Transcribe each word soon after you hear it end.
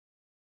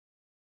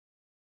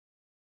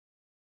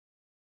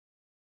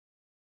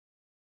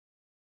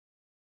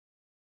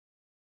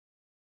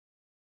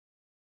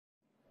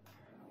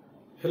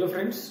Hello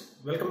friends,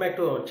 welcome back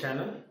to our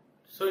channel.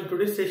 So in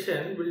today's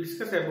session we'll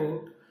discuss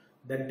about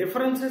the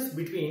differences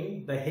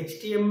between the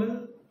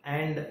HTML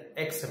and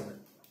XML.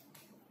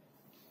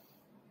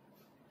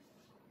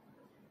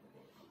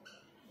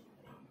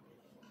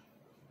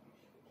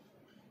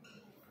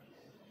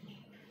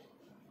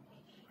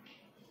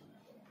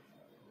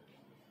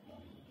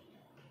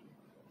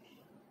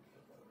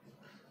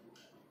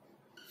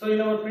 So in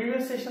our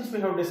previous sessions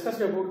we have discussed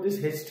about this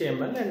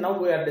HTML and now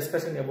we are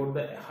discussing about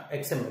the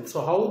XML.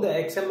 So how the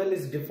XML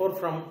is differ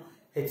from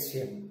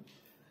HTML.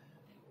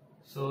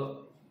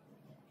 So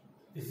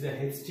this is the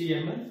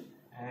HTML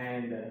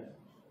and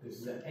this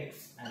is the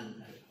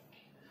XML.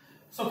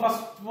 So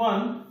first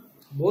one,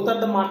 both are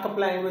the markup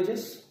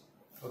languages.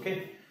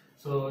 Okay.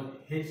 So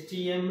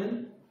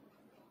HTML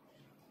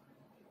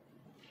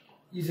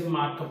is a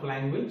markup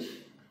language.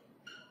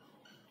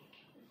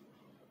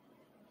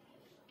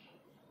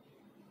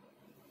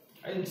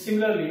 And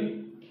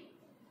similarly,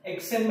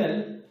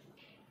 XML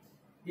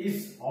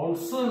is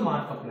also a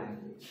markup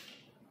language.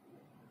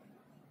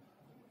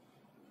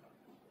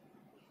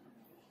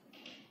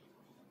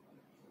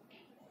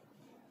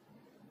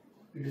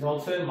 It is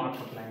also a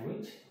markup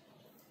language.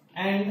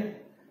 And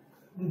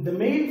the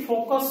main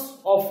focus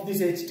of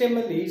this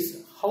HTML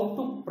is how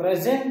to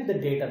present the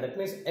data. That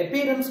means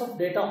appearance of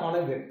data on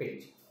a web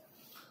page.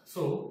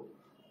 So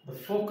the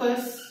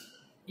focus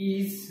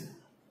is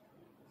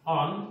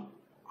on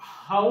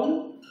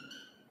how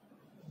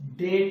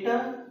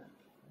data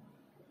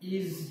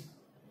is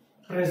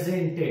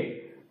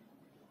presented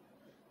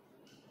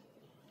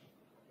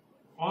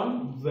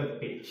on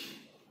web page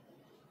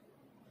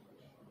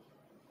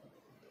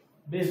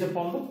based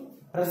upon the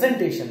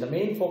presentation. The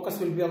main focus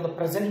will be on the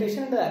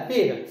presentation and the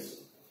appearance.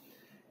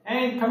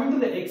 And coming to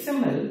the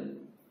XML,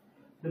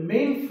 the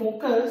main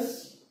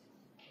focus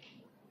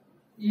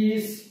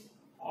is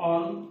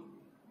on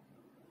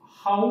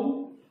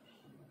how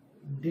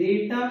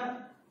data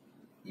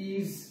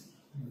is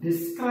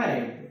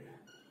described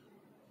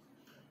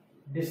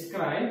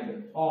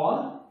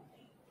or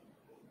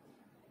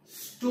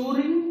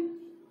storing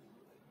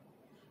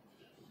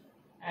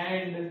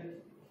and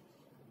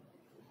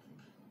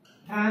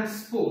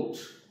transport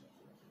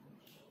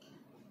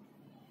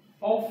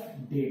of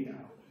data.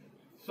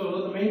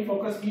 So the main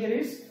focus here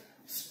is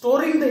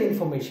storing the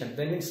information,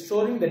 that means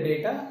storing the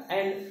data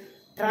and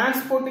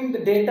transporting the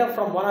data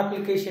from one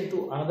application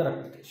to another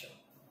application.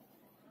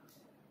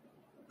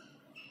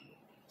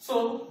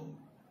 So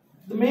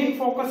the main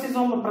focus is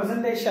on the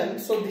presentation.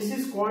 So this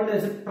is called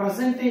as a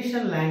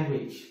presentation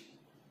language.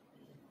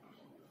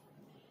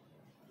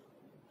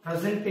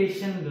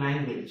 Presentation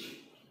language.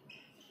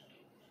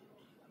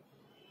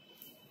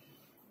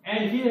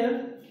 And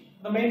here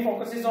the main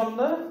focus is on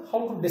the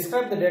how to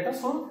describe the data.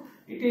 So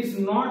it is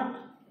not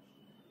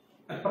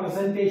a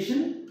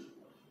presentation,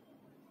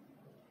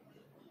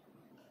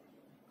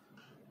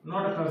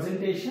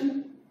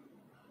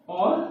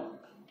 or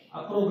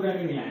a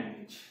programming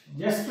language,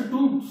 just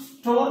to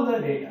store the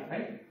data,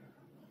 right?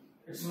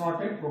 It's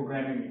not a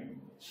programming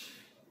language.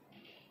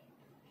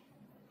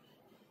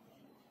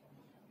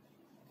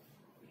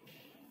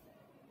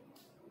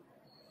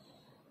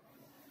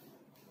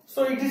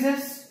 So it is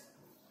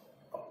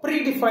a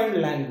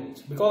predefined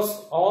language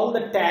because all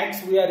the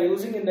tags we are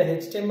using in the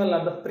HTML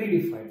are the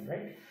predefined,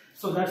 right?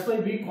 So that's why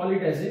we call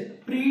it as a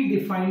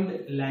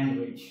predefined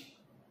language.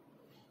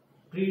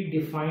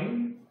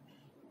 Predefined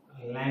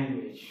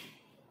language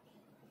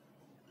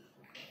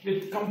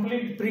with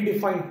complete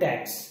predefined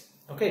tags.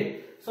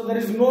 Okay, so there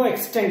is no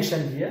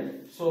extension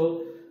here.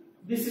 So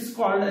this is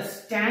called a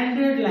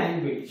standard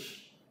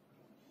language.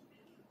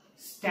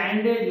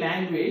 Standard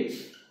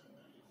language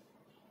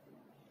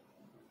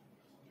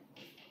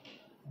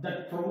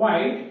that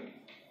provide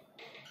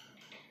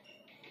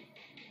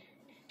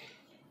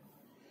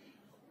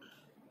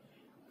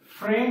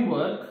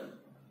framework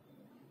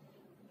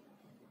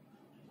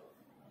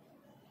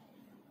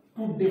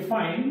to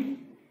define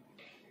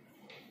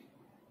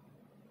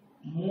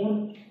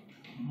more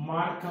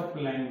markup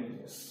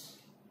languages.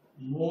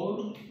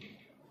 More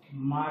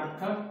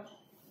markup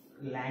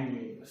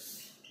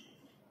languages.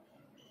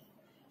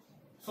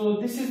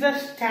 So this is the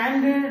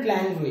standard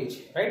language,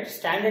 right?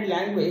 Standard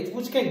language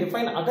which can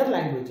define other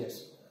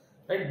languages,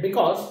 right?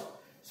 Because,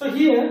 so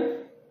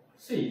here,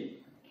 see,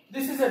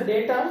 this is a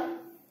data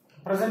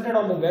presented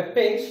on the web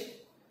page.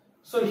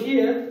 So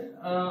here,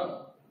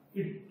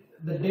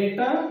 the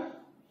data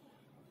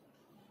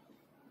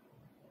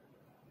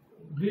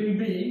will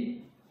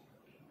be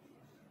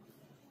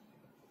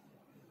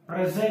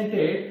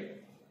presented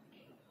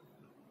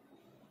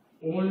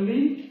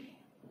only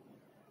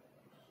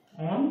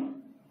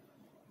on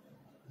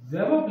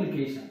web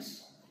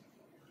applications.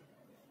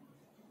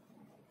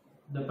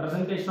 The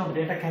presentation of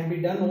data can be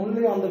done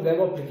only on the web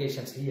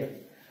applications here.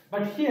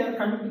 But here,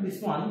 coming to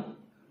this one,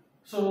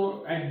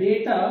 so a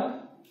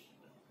data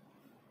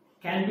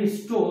can be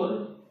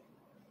stored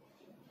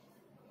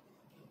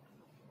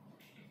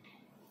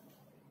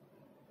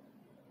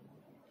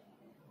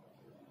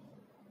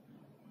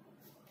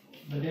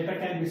the data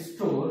can be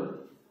stored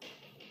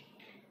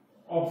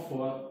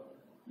of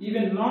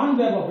even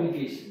non-web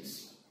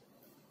applications.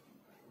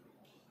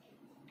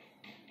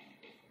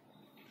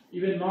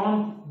 Even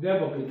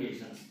non-web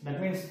applications. That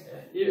means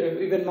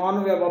even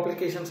non-web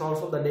applications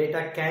also the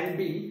data can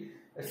be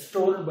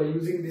stored by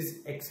using this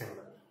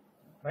XML,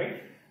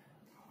 right?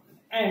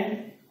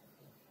 And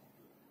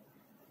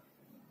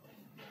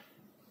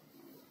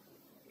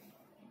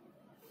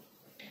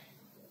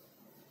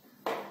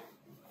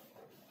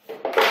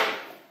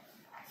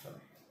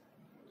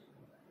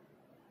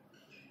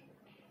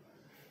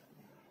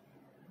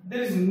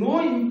there is no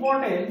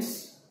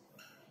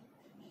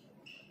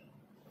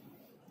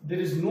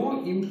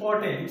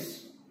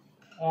importance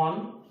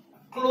on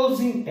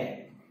closing tag.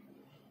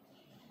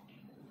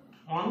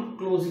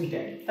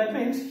 That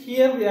means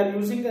here we are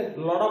using a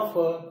lot of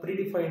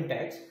predefined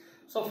tags.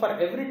 So for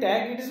every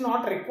tag it is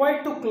not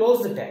required to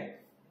close the tag,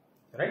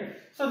 right?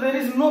 So there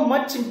is no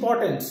much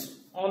importance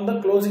on the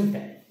closing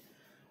tag.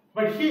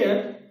 But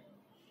here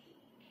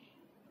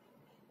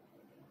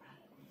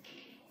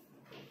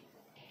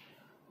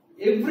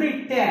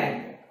every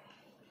tag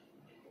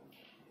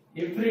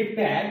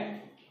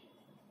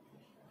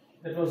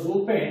that was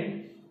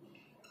opened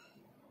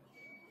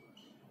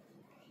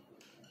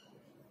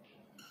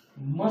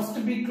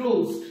must be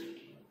closed.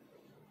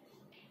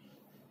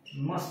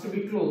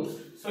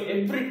 So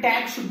every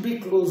tag should be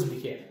closed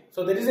here.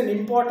 So there is an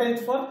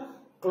importance for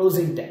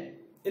closing tag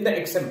in the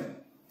XML.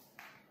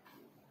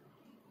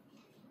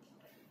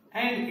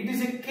 And it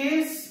is a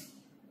case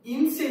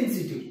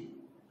insensitive.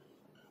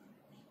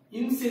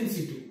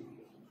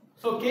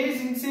 So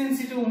case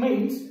insensitive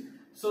means,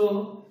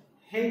 so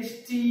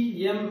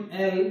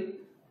HTML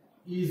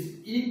is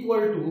equal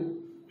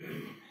to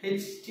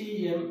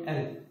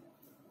HTML.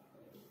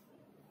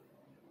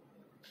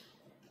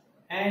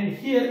 And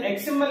here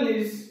XML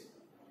is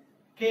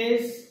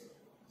case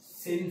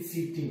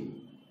sensitive.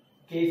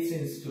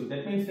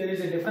 That means there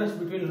is a difference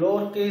between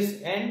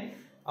lowercase and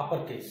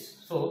uppercase.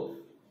 So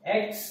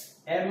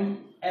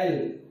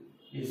XML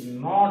is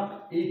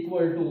not equal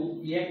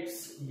to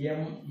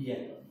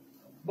XML.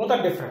 Both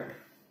are different.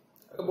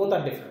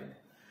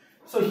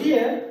 So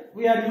here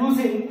we are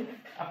using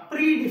a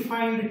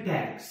predefined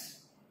tags.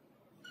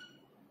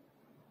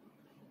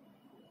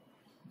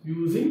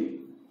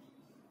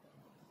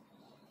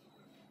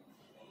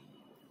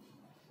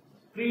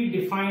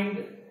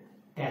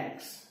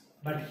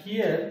 But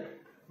here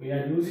we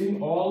are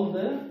using all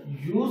the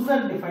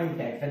user defined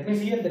tags. That means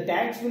here the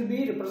tags will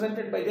be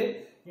represented by the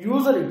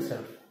user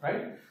itself,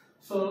 right?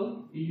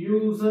 So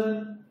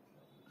user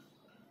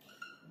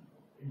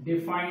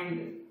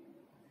defined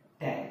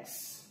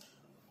tags.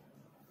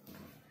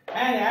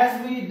 And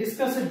as we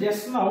discussed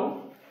just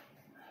now,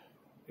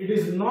 it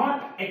is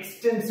not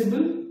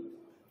extensible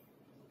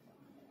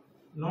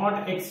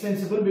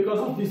because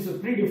of these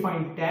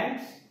predefined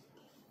tags.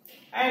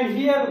 And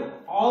here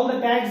all the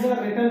tags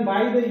are written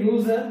by the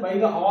user, by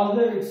the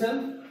author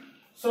itself.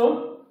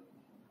 So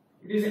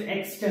it is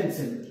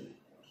extensible.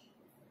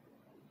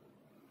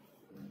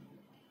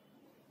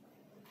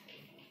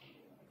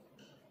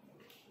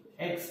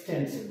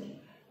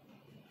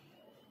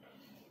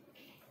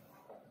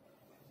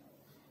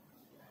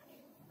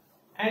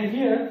 And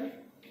here,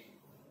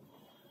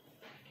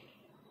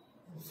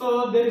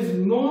 so there is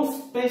no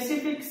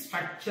specific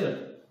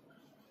structure.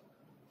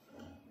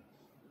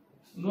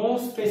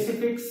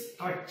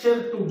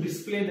 To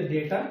display the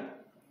data.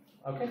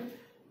 Okay,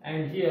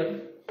 and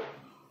here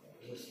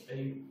just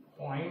a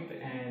point,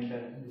 and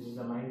this is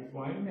the 9th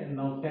point, and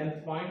now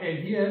 10th point, and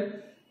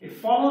here it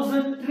follows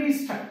a tree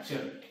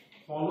structure.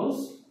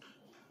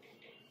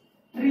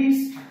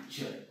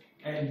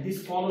 And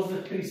this follows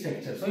the tree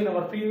structure. So in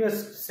our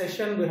previous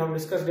session we have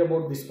discussed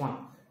about this one,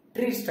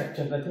 tree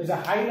structure. That means a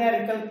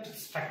hierarchical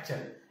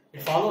structure.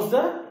 It follows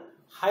the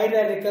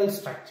hierarchical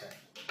structure.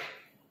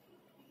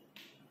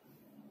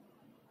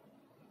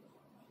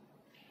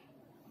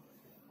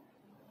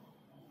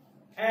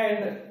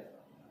 And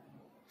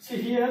see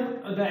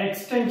here the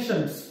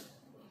extensions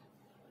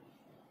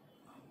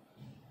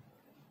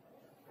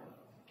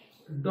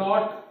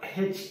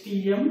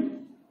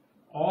 .htm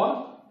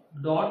or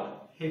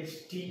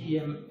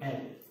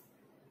 .html,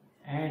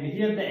 and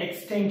here the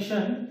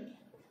extension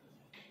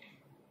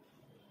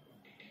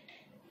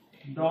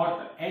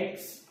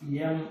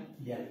 .xml,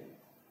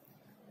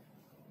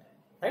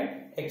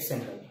 right?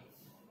 XML.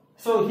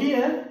 So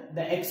here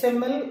the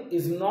XML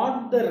is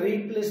not the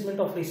replacement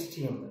of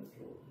HTML.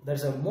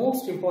 That's a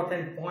most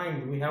important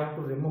point we have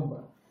to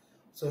remember.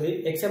 So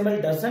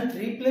XML doesn't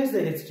replace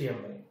the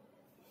HTML,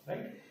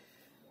 right?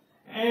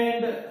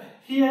 And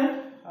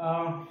here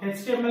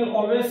HTML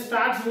always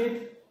starts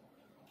with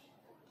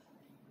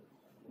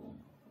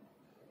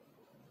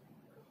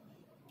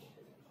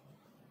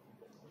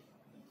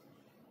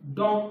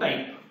doc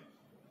type.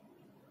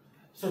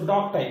 So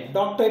doc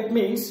type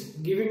means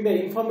giving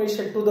the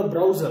information to the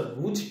browser,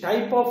 which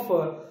type of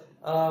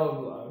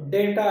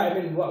data, I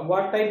mean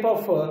what type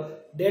of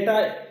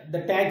data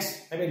the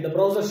tags, I mean the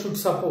browser should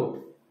support,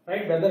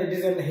 right? Whether it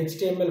is an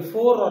HTML4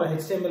 or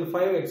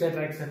HTML5,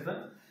 etc.,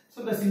 etc.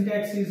 So the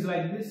syntax is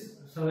like this.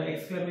 So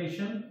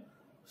exclamation.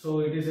 So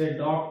it is a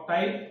doc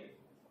type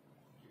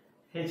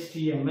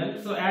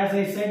HTML. So as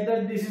I said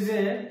that this is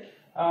a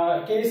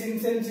case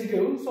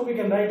insensitive, so we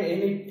can write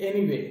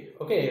any way.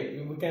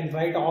 Okay, we can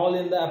write all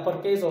in the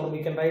uppercase, or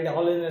we can write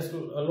all in a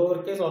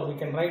lowercase, or we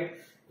can write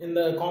in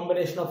the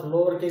combination of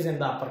lowercase and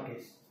the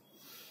uppercase.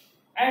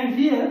 And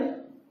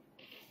here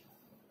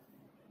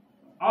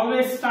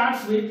always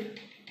starts with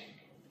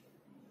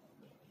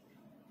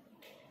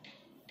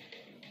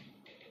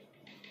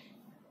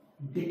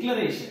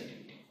declaration.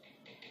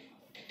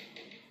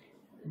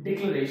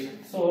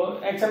 So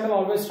XML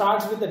always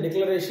starts with the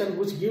declaration,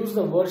 which gives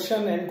the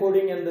version,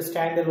 encoding, and the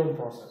standalone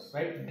process,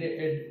 right?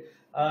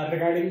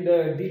 Regarding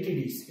the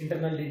DTDs,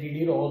 internal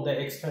DTD or the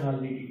external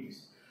DTDs.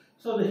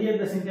 So here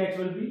the syntax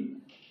will be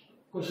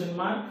question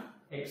mark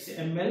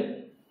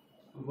XML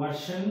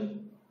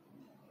version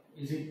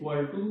is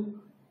equal to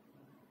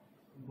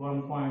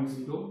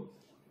 1.0,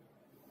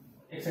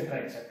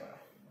 etc.,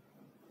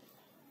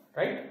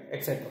 right,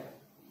 etc.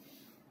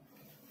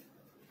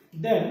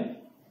 Then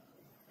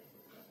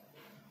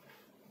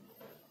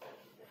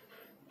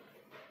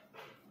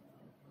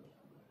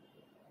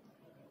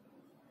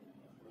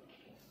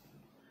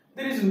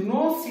there is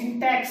no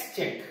syntax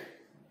check.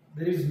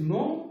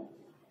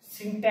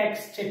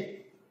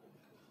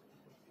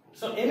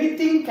 So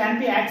anything can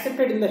be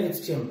accepted in the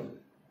HTML,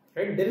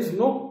 right? There is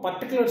no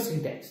particular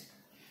syntax.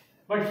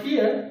 But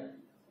here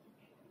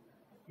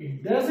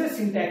it does a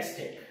syntax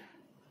check.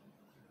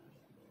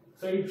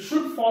 So it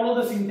should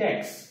follow the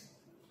syntax,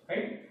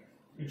 right?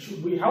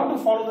 We have to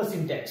follow the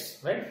syntax,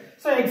 right?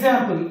 So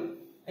example,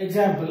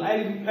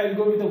 I'll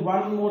go with the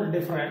one more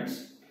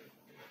difference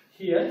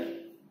here.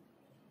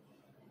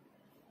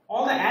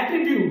 All the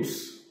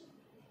attributes,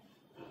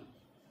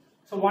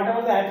 so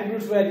whatever the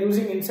attributes we are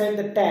using inside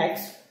the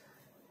tags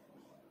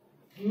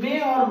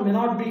may or may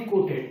not be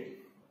quoted.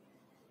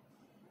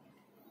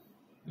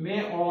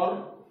 May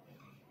or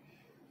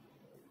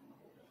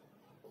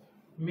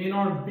may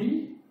not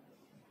be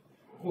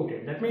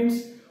quoted. That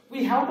means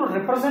we have to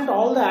represent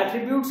all the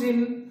attributes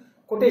in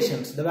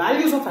quotations, the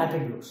values of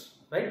attributes,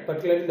 right?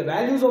 Particularly the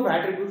values of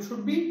attributes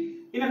should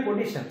be in a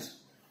quotations.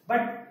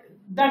 But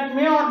that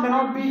may or may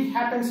not be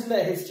happens in the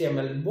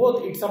HTML.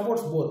 Both, it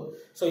supports both.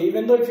 So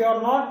even though if you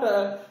are not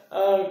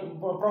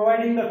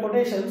providing the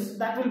quotations,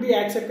 that will be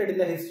accepted in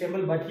the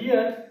HTML. But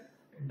here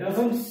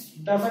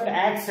doesn't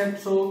accept.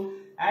 So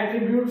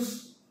attribute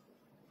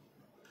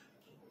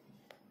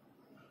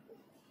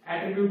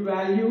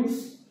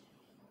values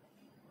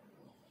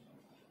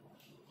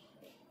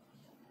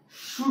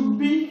should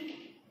be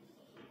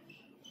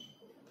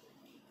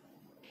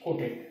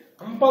quoted.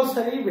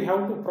 Compulsory, we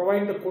have to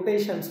provide the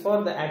quotations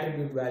for the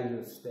attribute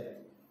values there,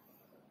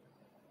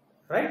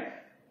 right?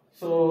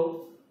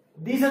 So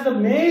these are the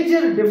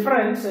major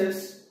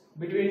differences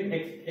between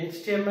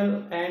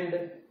HTML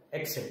and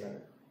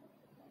XML,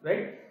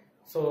 right?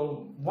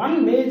 So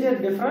one major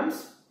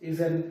difference is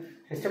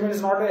HTML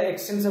is not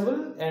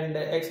extensible and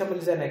XML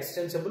is an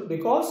extensible,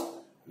 because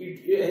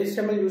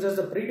HTML uses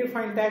the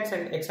predefined tags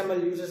and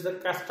XML uses the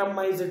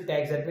customized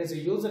tags. That means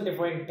you use the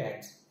defined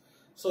tags.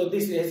 So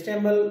this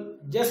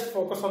HTML just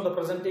focus on the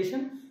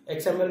presentation,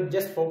 XML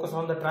just focus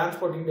on the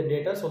transporting the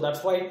data. So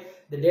that's why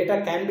the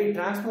data can be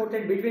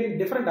transported between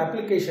different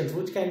applications,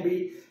 which can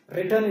be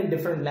written in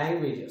different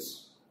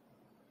languages,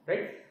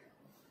 right?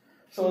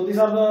 So these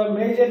are the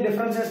major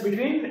differences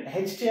between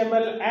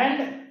HTML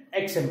and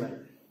XML,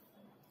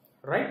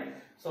 right?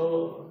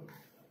 So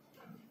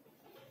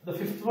the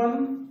fifth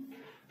one,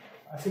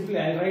 simply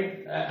I'll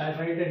write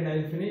and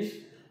I'll finish.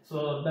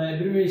 So the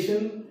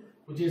abbreviation,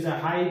 which is a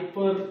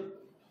hypertext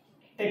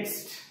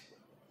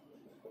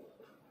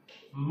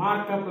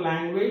markup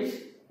language,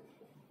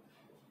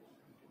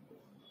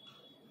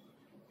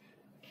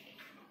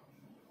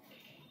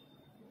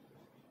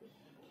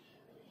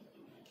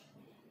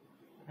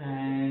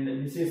 and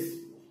this is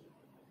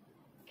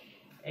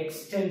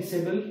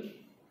eXtensible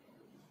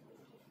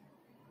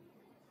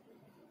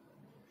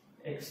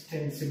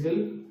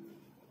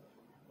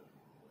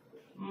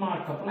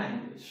markup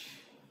language.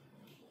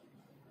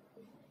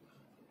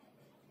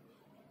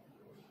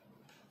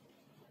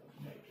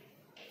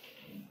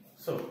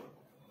 So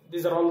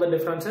these are all the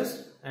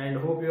differences, and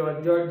hope you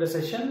enjoyed the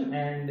session.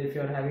 And if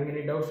you are having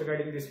any doubts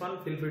regarding this one,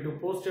 feel free to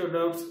post your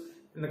doubts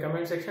in the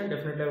comment section.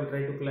 Definitely I will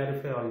try to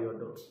clarify all your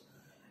doubts.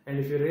 And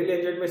if you really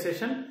enjoyed my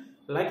session,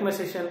 like my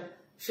session,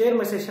 share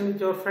my session with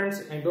your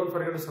friends, and don't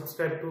forget to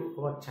subscribe to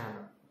our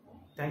channel.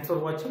 Thanks for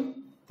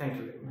watching. Thank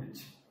you very much.